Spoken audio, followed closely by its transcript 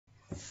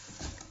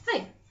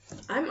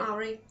I'm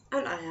Ari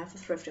and I have a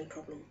thrifting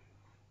problem.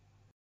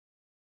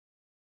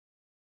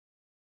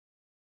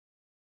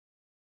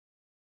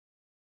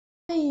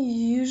 I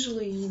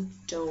usually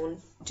don't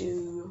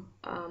do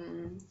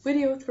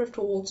video thrift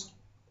hauls.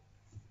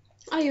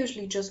 I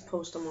usually just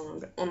post them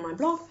on my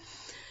blog.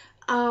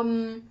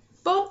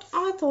 But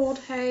I thought,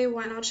 hey,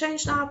 why not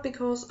change that,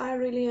 because I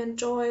really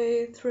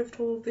enjoy thrift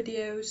haul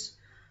videos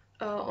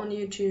on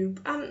YouTube,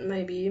 and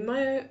maybe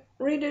my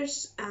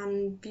readers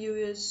and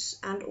viewers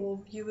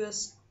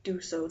do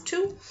so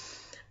too.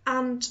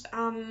 And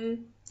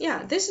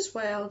yeah, this is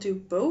why I'll do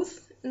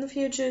both in the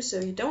future, so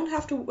you don't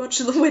have to watch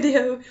the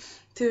video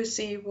to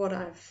see what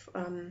I've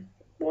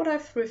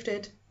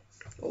thrifted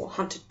or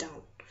hunted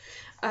down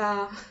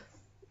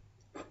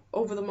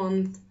over the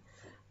month.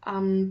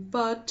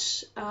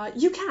 But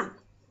you can.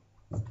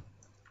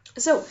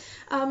 So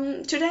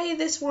today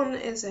this one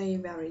is a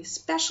very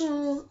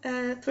special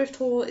thrift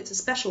haul. It's a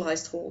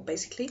specialized haul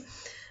basically,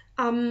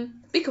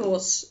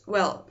 because,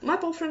 well, my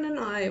boyfriend and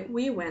I,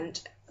 we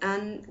went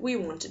and we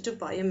wanted to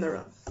buy a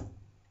mirror.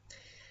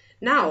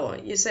 Now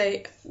you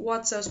say,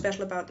 what's so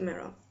special about the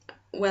mirror?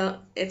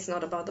 Well, it's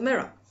not about the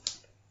mirror.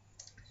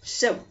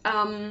 So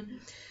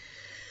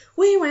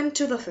we went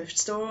to the thrift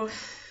store,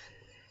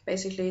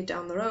 basically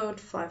down the road,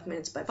 5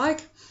 minutes by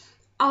bike.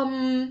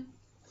 And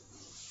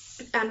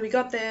we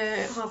got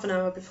there half an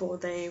hour before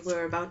they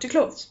were about to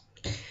close.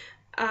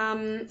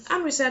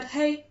 And we said,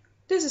 hey,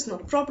 this is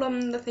not a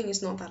problem, the thing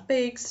is not that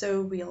big,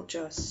 so we'll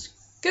just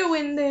go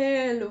in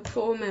there, look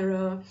for a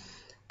mirror,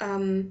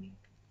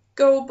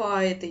 go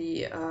by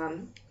the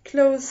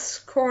clothes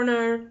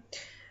corner,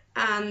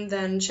 and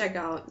then check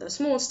out the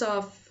small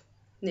stuff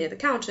near the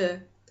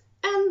counter,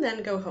 and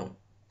then go home.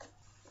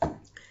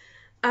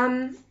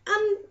 And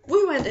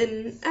we went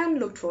in and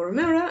looked for a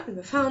mirror, and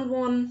we found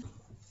one.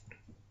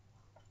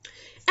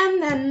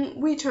 And then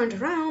we turned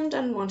around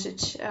and wanted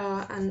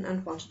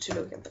to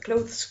look at the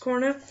clothes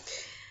corner,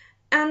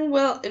 and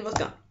well, it was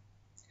gone.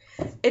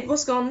 It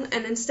was gone,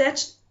 and instead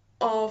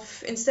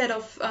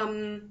of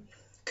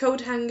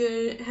coat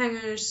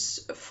hangers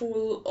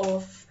full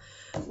of,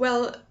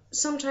 well,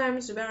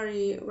 sometimes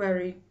very,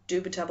 very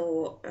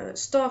dubitable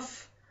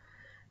stuff,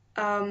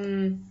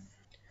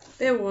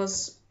 there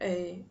was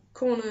a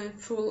corner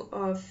full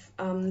of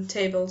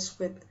tables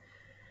with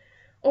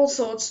all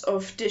sorts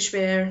of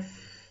dishware,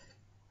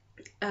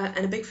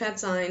 and a big fat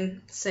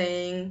sign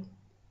saying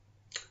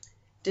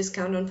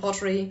discount on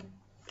pottery,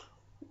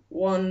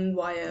 one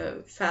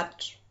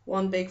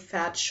big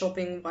fat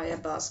shopping wire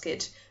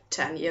basket,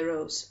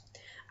 €10.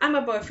 And my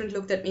boyfriend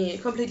looked at me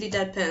completely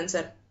deadpan and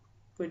said,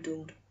 we're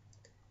doomed.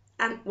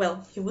 And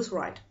well, he was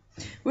right.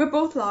 We're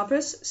both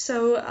LARPers,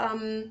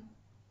 so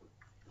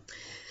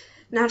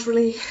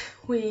naturally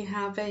we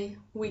have a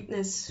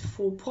weakness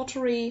for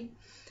pottery,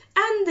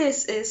 and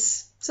this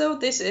is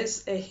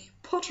a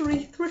pottery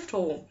thrift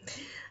haul.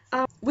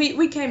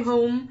 We came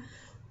home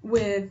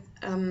with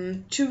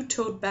 2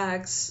 tote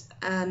bags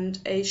and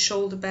a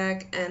shoulder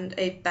bag and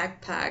a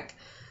backpack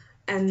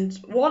and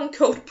 1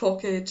 coat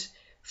pocket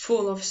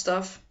full of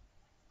stuff.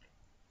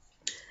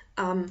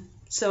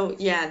 So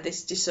yeah,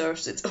 this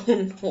deserves its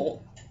own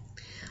haul.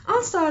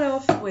 I'll start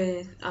off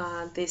with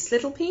this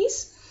little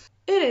piece.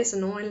 It is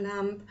an oil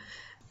lamp.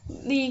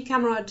 The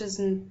camera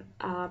doesn't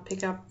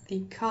pick up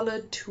the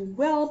color too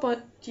well,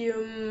 but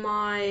you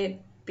might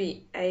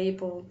be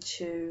able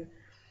to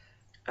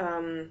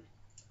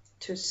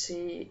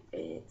see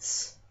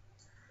its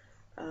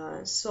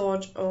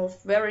sort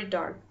of very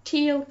dark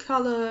teal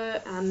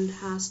color and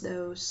has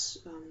those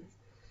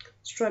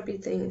stripy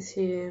things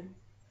here.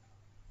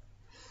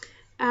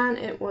 And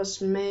it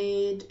was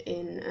made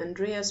in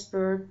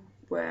Andreasburg,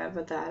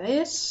 wherever that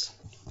is,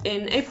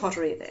 in a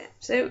pottery there.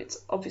 So it's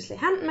obviously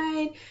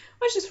handmade,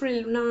 which is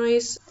really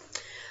nice.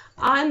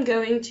 I'm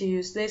going to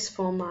use this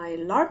for my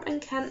LARP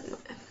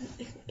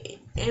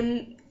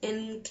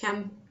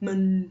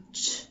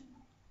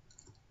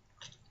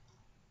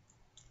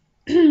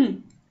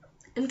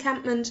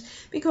encampment,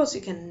 because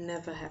you can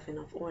never have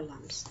enough oil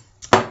lamps.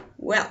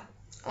 Well,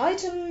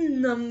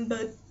 item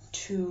number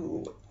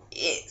 2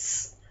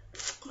 is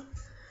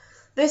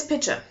this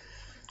picture.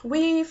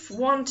 We've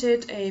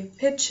wanted a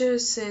picture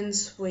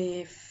since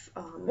we've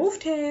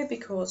moved here,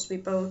 because we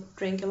both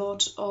drink a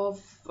lot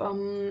of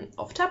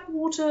tap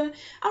water,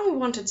 and we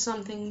wanted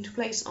something to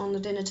place on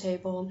the dinner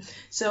table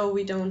so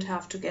we don't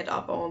have to get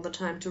up all the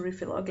time to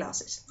refill our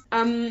glasses.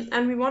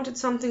 And we wanted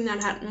something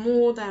that had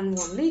more than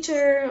 1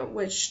 liter,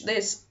 which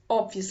this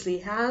obviously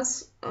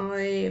has.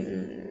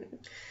 I'm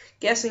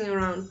guessing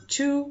around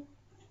 2,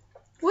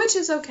 which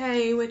is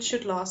okay, which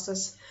should last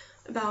us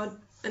about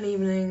an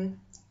evening.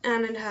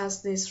 And it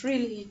has this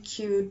really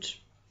cute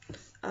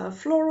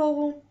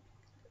floral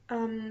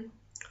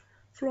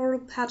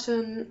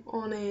pattern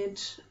on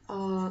it,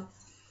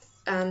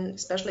 and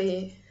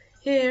especially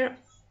here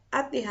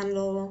at the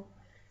handle,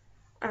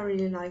 I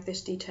really like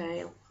this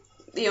detail.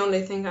 The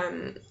only thing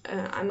I'm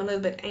a little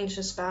bit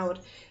anxious about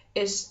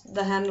is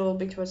the handle,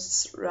 because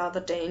it's rather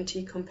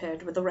dainty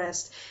compared with the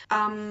rest.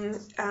 And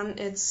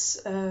it's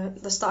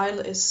the style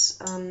is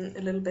a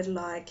little bit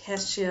like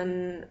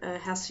Hessian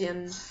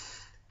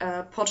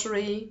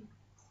pottery.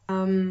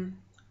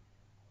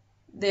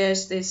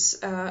 There's this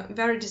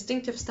very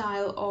distinctive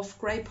style of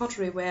grey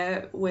pottery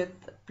ware with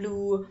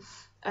blue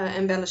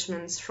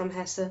embellishments from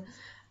Hesse.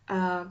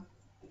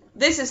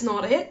 This is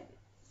not it.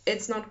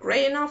 It's not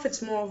grey enough.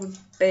 It's more of a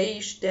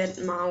beige dead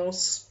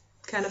mouse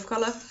kind of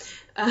color.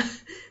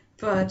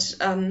 But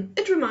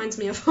it reminds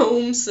me of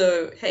home,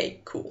 so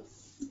hey, cool.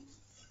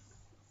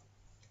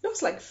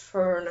 Looks like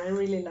fern. I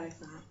really like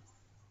that.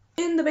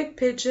 In the big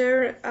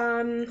picture,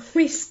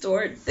 we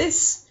stored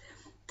this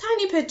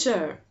tiny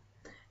picture.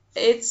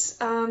 It's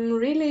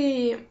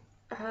really,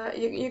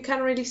 you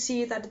can really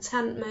see that it's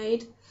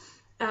handmade.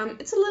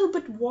 It's a little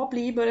bit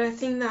wobbly, but I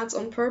think that's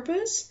on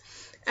purpose.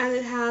 And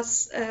it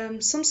has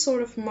some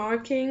sort of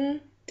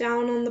marking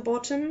down on the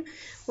bottom,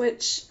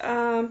 which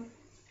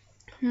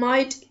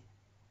might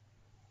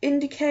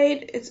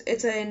indicate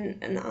it's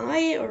an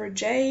I or a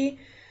J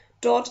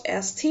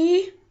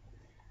 .st.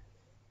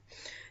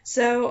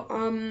 So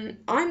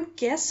I'm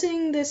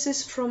guessing this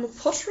is from a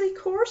pottery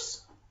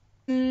course,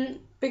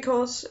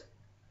 because,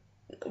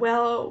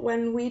 well,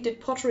 when we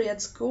did pottery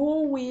at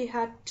school, we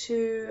had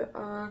to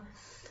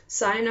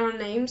sign our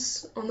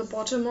names on the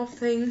bottom of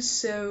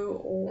things,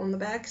 or on the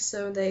back,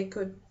 so they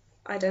could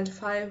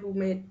identify who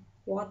made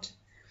what.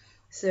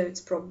 So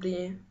it's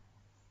probably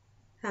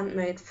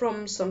handmade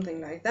from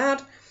something like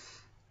that.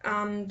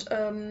 And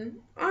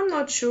I'm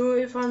not sure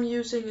if I'm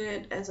using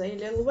it as a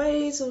little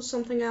vase or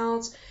something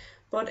else,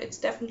 but it's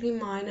definitely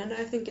mine, and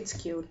I think it's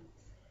cute.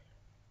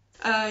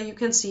 You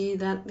can see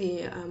that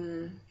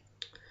the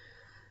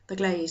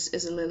glaze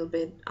is a little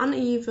bit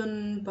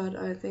uneven, but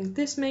I think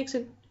this makes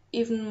it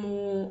even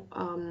more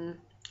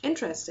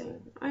interesting.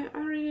 I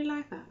really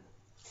like that.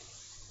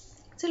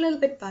 It's a little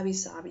bit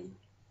wabi-sabi.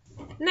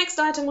 Next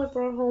item we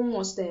brought home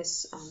was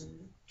this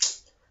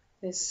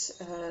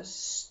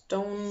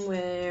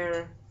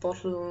stoneware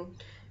bottle.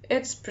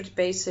 It's pretty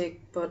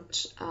basic,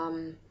 but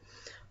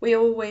we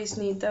always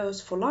need those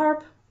for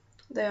LARP.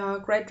 They are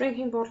great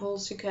drinking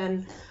bottles. You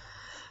can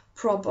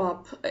prop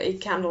up a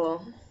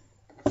candle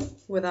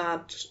with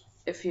that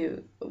if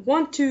you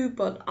want to,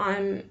 but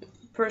I'm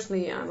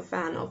a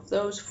fan of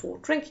those for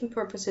drinking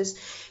purposes,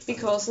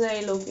 because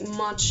they look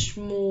much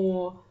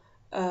more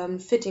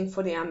fitting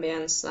for the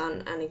ambience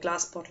than any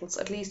glass bottles,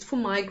 at least for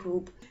my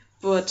group.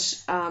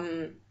 But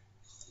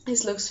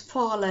this looks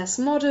far less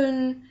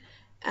modern,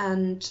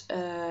 and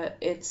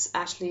it's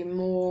actually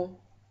more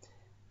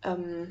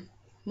in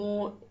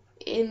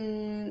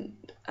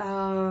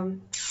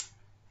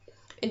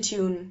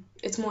tune.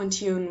 It's more in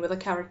tune with the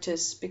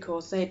characters,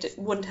 because they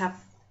wouldn't have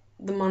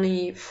the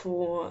money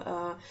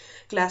for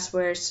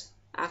glasswares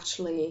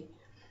actually,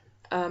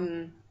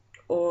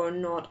 or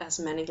not as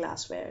many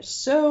glasswares.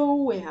 So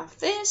we have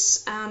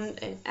this, and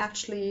it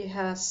actually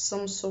has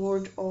some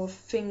sort of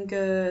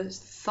finger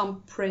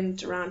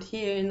thumbprint around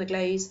here in the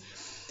glaze.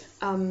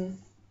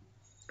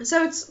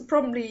 So it's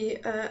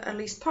probably at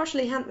least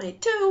partially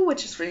handmade too,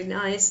 which is really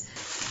nice.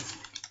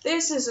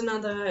 This is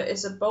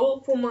a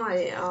bowl for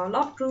my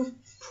lab group,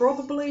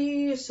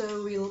 probably,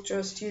 so we'll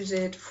just use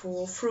it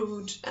for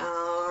fruit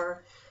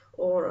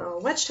or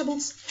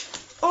vegetables,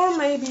 or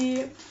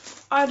maybe,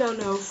 I don't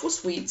know, for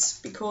sweets,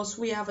 because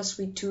we have a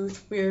sweet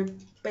tooth. We're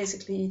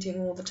basically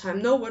eating all the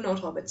time. No, we're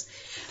not hobbits.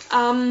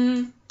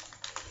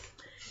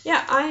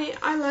 Yeah,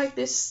 I like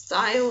this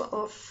style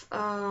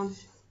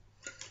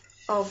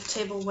of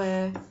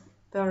tableware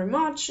very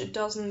much. It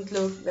doesn't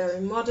look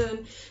very modern.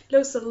 It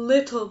looks a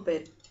little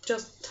bit,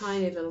 just a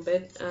tiny little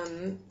bit,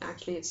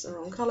 actually it's the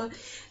wrong color,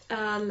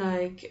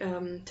 like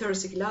terra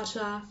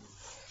sigillata,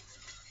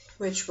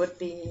 which would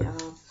be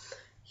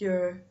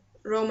your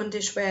Roman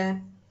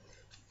dishware,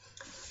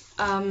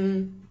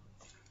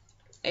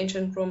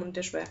 ancient Roman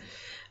dishware.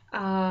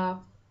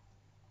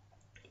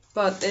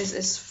 But this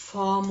is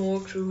far more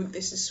crude.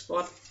 This is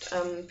what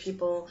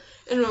people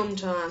in Roman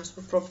times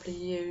would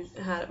probably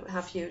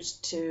have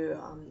used to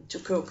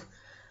cook.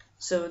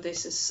 So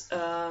this is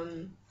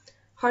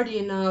hardy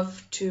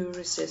enough to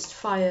resist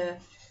fire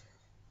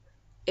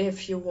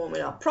if you warm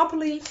it up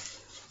properly.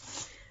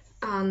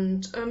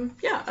 And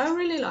yeah, I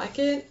really like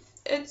it.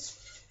 It's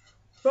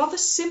rather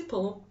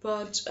simple,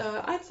 but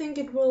I think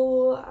it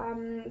will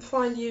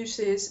find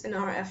uses in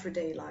our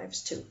everyday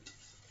lives too,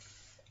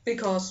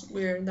 because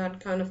we're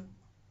that kind of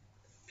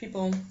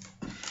people.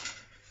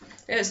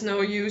 There's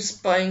no use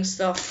buying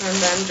stuff and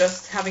then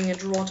just having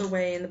it rot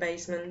away in the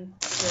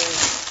basement. So,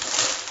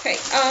 okay,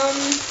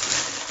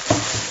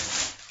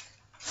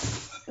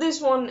 this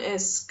one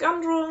is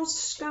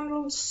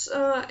Scandal's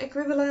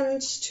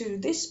equivalent to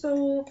this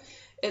bowl.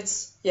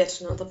 It's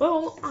yet another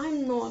bowl.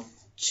 I'm not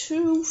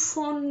too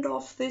fond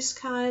of this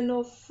kind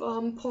of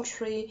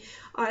pottery.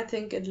 I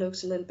think it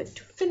looks a little bit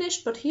too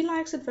finished, but he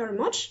likes it very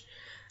much.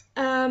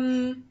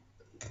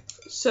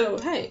 So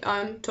hey,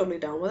 I'm totally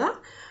down with that.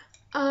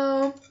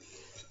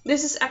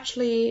 This is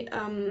actually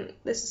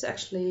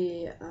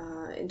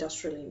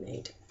industrially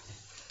made.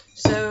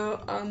 So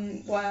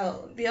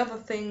while the other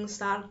things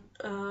that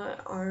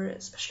are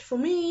especially for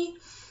me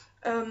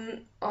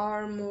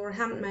are more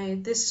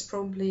handmade, this is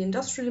probably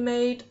industrially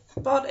made,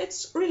 but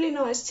it's really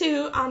nice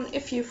too. And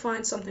if you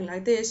find something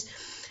like this,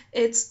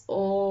 it's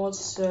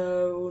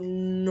also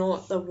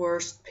not the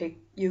worst pick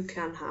you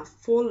can have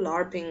for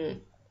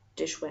LARPing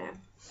dishware.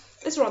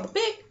 It's rather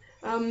big.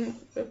 I'll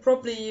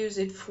probably use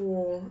it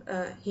for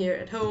here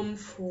at home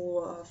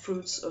for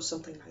fruits or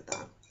something like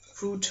that.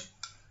 Fruit.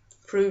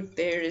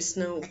 There is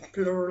no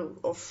plural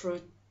of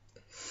fruit.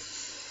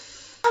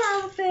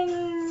 Another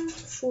thing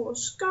for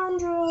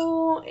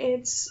Scoundrel,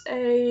 it's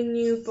a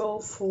new bow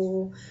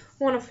for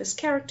one of his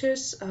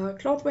characters,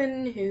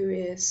 Clodwin, who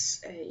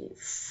is a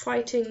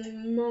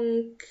fighting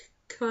monk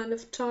kind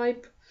of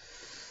type.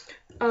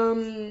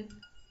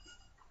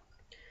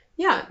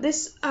 Yeah,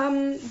 this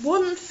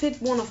wouldn't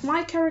fit one of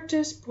my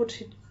characters, but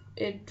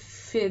it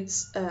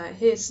fits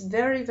his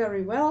very,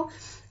 very well.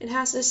 It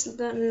has this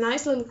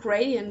nice little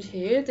gradient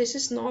here. This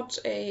is not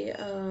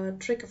a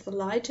trick of the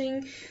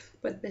lighting,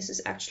 but this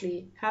is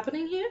actually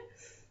happening here.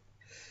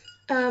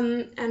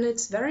 And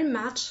it's very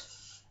matte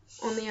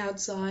on the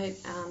outside,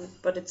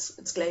 but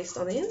it's glazed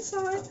on the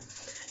inside.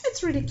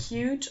 It's really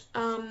cute.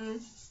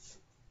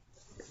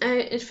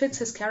 It fits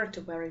his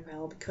character very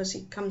well because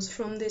he comes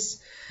from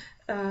this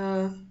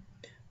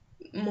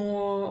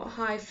more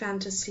high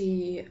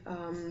fantasy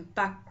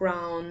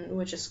background,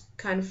 which is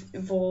kind of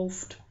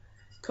evolved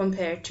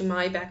compared to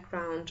my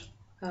background,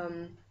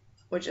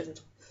 which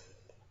isn't.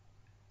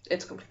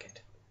 It's complicated.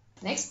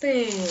 Next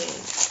thing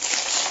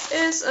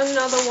is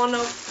another one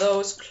of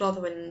those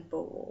Clodwin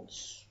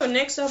bowls. So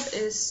next up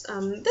is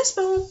this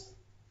bowl,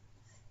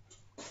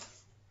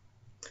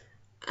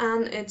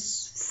 and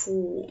it's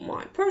for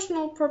my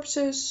personal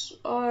purposes.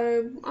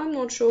 I'm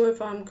not sure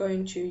if I'm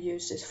going to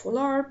use this for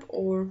LARP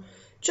or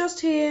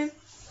just here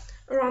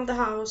around the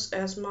house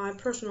as my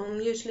personal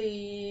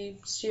muesli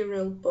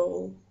cereal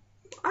bowl.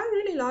 I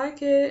really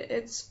like it.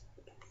 It's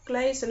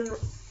glazed in a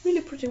really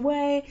pretty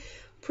way,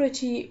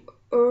 pretty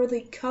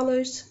earthy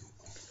colors.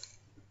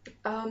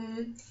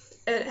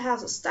 It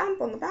has a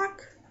stamp on the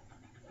back,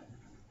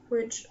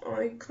 which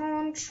I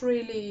can't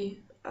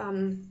really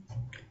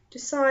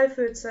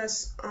decipher. It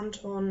says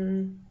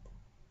Anton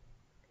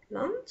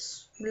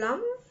Lanz?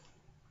 Lam?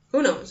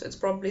 Who knows? It's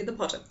probably the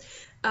potter.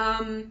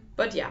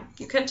 But yeah,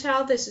 you can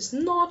tell this has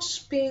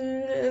not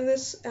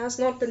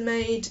been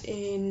made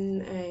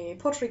in a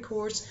pottery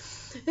course.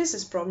 This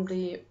is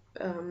probably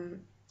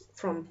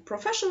from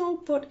professional,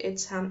 but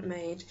it's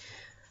handmade,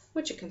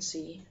 which you can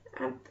see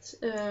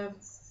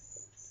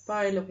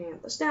by looking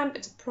at the stamp.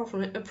 It's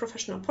a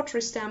professional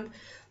pottery stamp.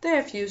 They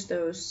have used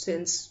those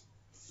since,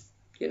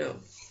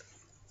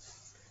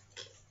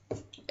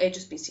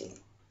 ages BC.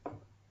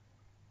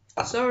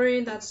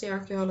 Sorry, that's the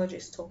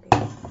archaeologist talking.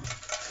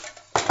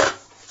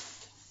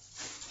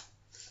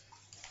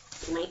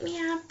 Make me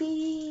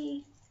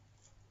happy.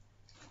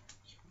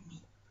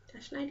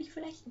 Das schneide ich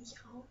vielleicht nicht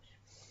raus.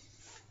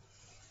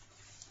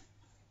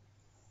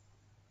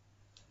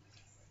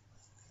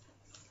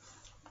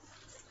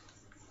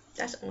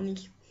 Das auch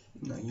nicht.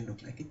 No, you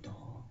look like a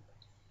dog.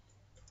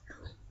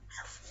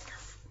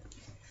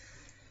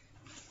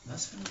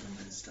 Was für eine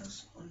Rinde ist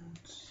das? Und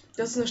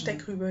das ist eine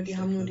Steckrübe, die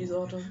haben nur die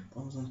Sorte.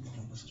 Brauchen wir sonst noch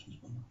irgendwas, was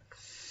muss man machen?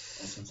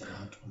 Außer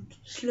Salat und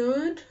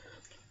Schlöd,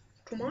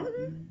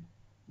 Tomaten.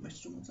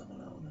 Möchtest du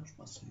Mozzarella oder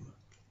Spaß nur?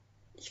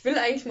 Ich will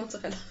eigentlich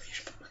Mozzarella.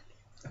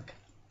 Okay.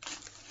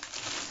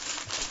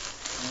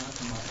 Ja,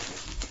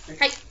 Tomaten.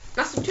 Hey,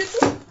 machst du die Tür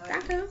zu?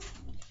 Danke.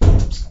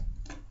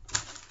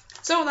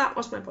 So that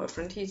was my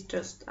boyfriend. He's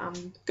just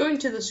going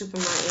to the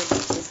supermarket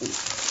for food.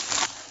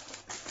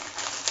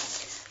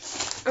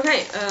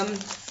 Okay,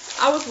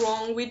 I was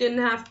wrong. We didn't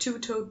have 2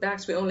 tote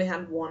bags. We only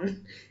had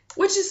 1,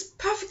 which is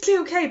perfectly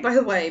okay, by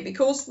the way,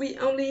 because we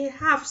only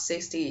have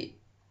 60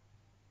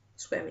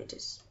 square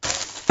meters.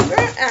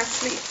 We're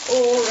actually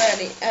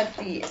already at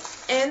the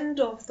end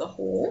of the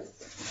haul.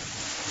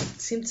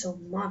 It seemed so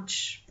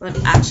much, but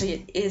actually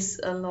it is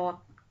a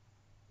lot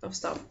of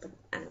stuff. But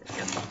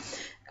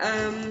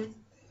anyway,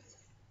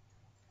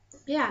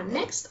 yeah,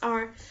 next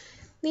are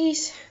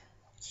these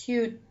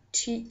cute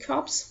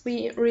teacups.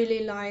 We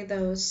really like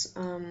those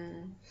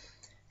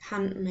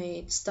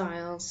handmade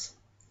styles.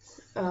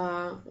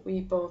 We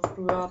both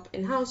grew up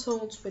in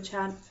households which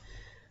had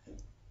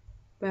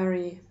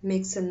very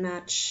mix and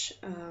match,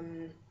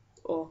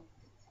 or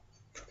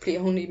probably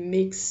only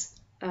mix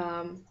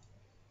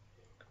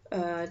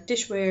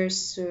dishwares,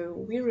 so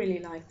we really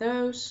like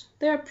those.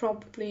 They're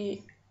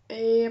probably,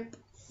 they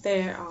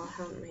are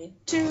handmade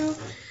too.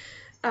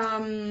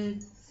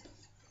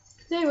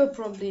 They will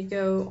probably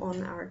go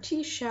on our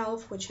tea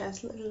shelf, which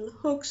has little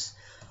hooks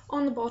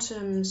on the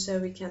bottom, so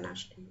we can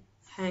actually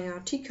hang our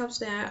teacups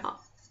there.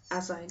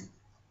 As I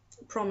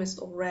promised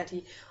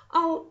already,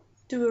 I'll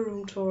do a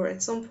room tour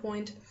at some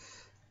point.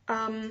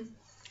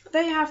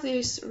 They have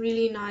these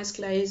really nice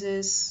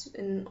glazes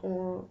in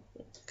all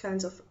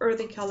kinds of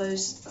earthy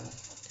colors.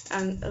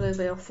 and a little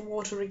bit of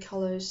watery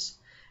colors,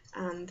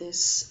 and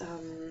this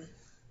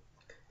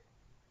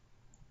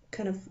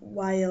kind of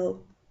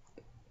wild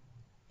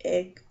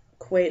egg,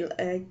 quail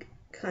egg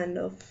kind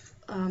of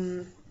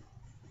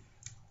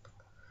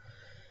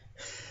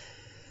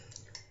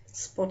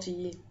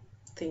spotty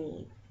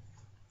thingy,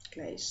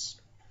 glaze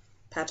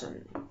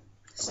pattern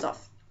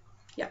stuff.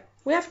 Yeah,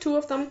 we have 2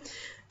 of them.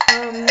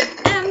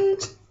 And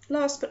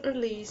last but not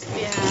least,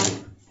 we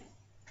have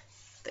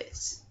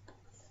this.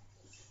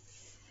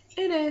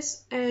 It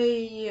is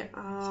a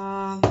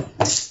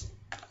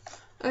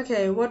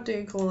okay, what do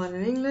you call that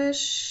in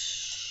English?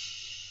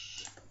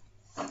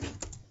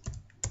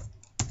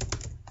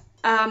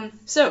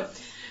 So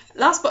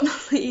last but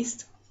not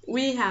least,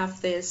 we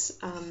have this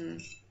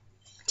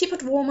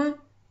teapot warmer,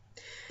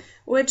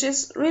 which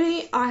is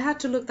really, I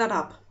had to look that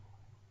up.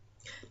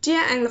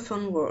 Dear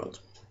Anglophone world,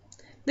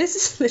 this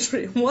is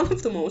literally one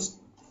of the most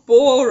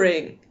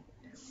boring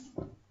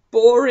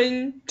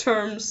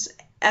terms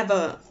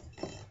ever.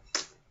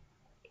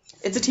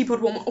 It's a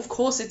teapot warmer. Of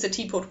course it's a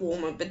teapot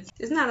warmer, but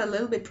isn't that a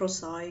little bit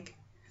prosaic?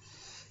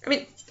 I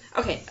mean,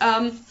 okay,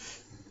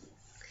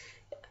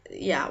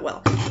 yeah,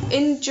 well,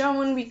 in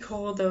German we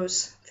call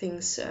those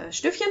things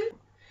Stöfchen.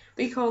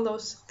 We call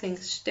those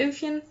things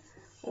Stöfchen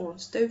or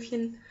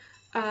Stöfchen,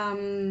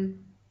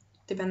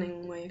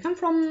 depending where you come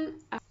from.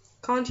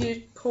 Can't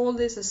you call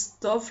this a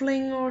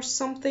stuffling or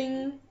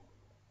something?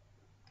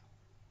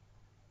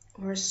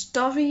 Or a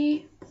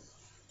stuffy?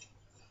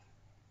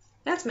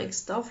 Let's make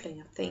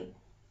stuffling a thing.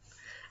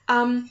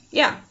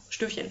 Yeah,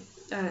 Stöfchen,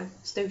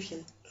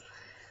 Stöfchen.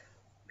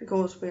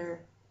 Because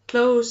we're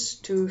close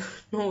to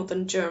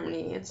northern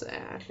Germany, it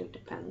actually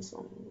depends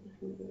on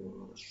who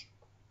you ask.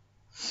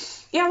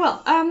 Yeah,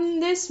 well,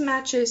 this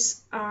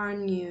matches our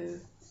new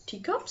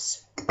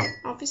teacups,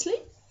 obviously.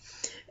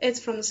 It's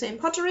from the same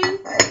Pottery.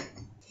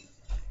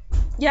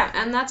 Yeah,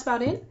 and that's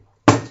about it.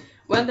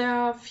 Well, there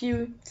are a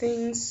few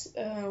things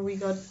we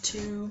got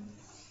to,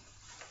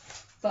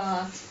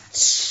 but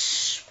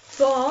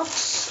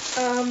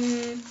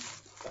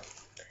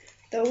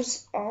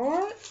those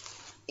are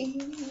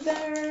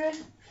either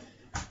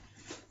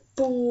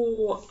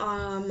for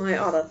my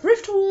other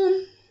thrift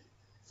haul,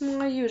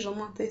 my usual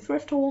monthly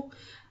thrift haul,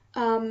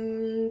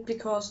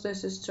 because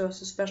this is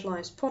just a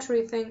specialized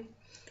pottery thing,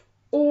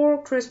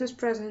 or Christmas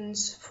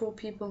presents for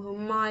people who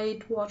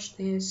might watch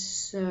this.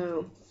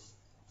 So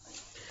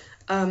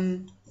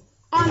I'm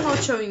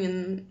not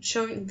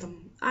showing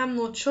them. I'm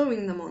not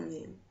showing them on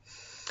here.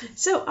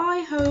 So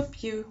I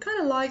hope you kind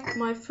of like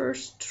my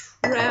first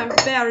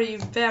very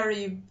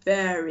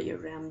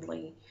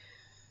rambly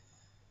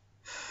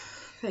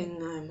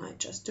thing. I might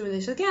just do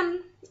this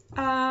again.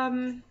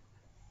 And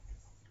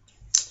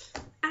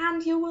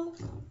you will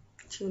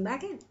tune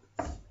back in.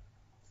 Bye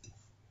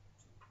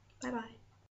bye.